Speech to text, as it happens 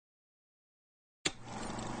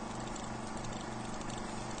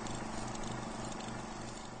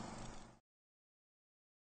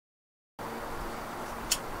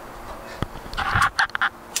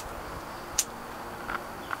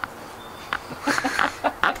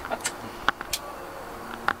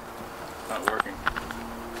Not working.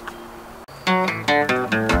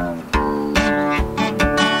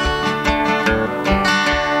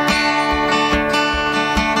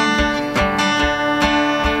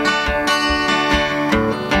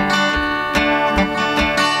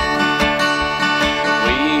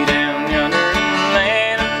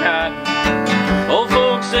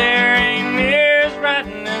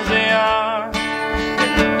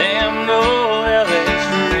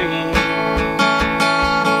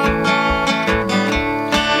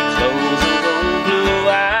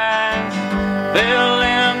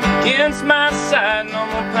 My side, no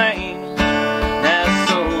more pain. Now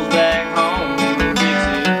soul's back home in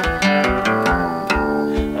Dixie.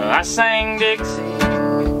 I sang Dixie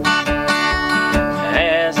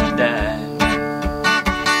as I died.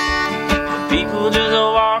 The people just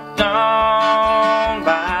walked on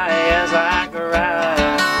by as I cried.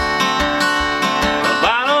 The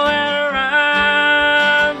bottle had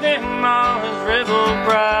arrived in all his rebel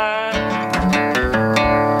pride.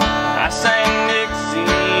 I sang Dixie.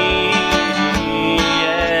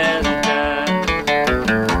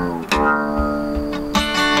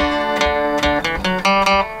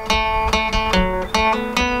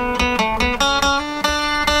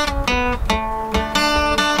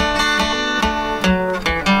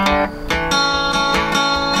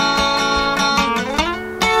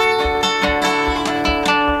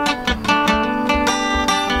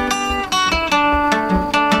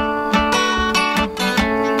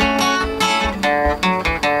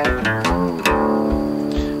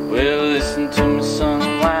 To me, son,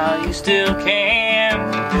 while you still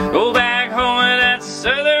can. Go back home to that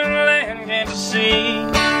southern land, can't you see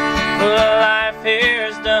what life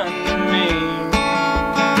here has done to me?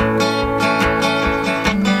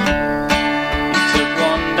 You took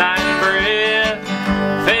one dying breath,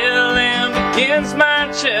 fell limp against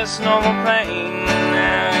my chest, no more pain.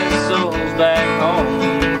 Now his soul's back home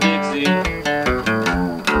in Dixie.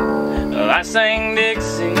 Well, I sang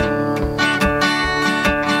Dixie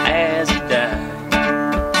as he died.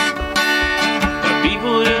 The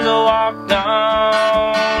people just walked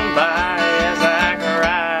on by as I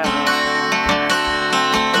cried.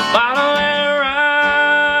 The bottle had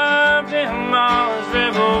arrived in all his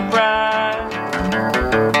rebel pride.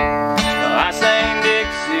 Well, I sang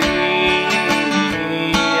Dixie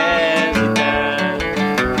as he died.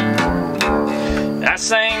 I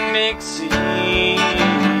sang Dixie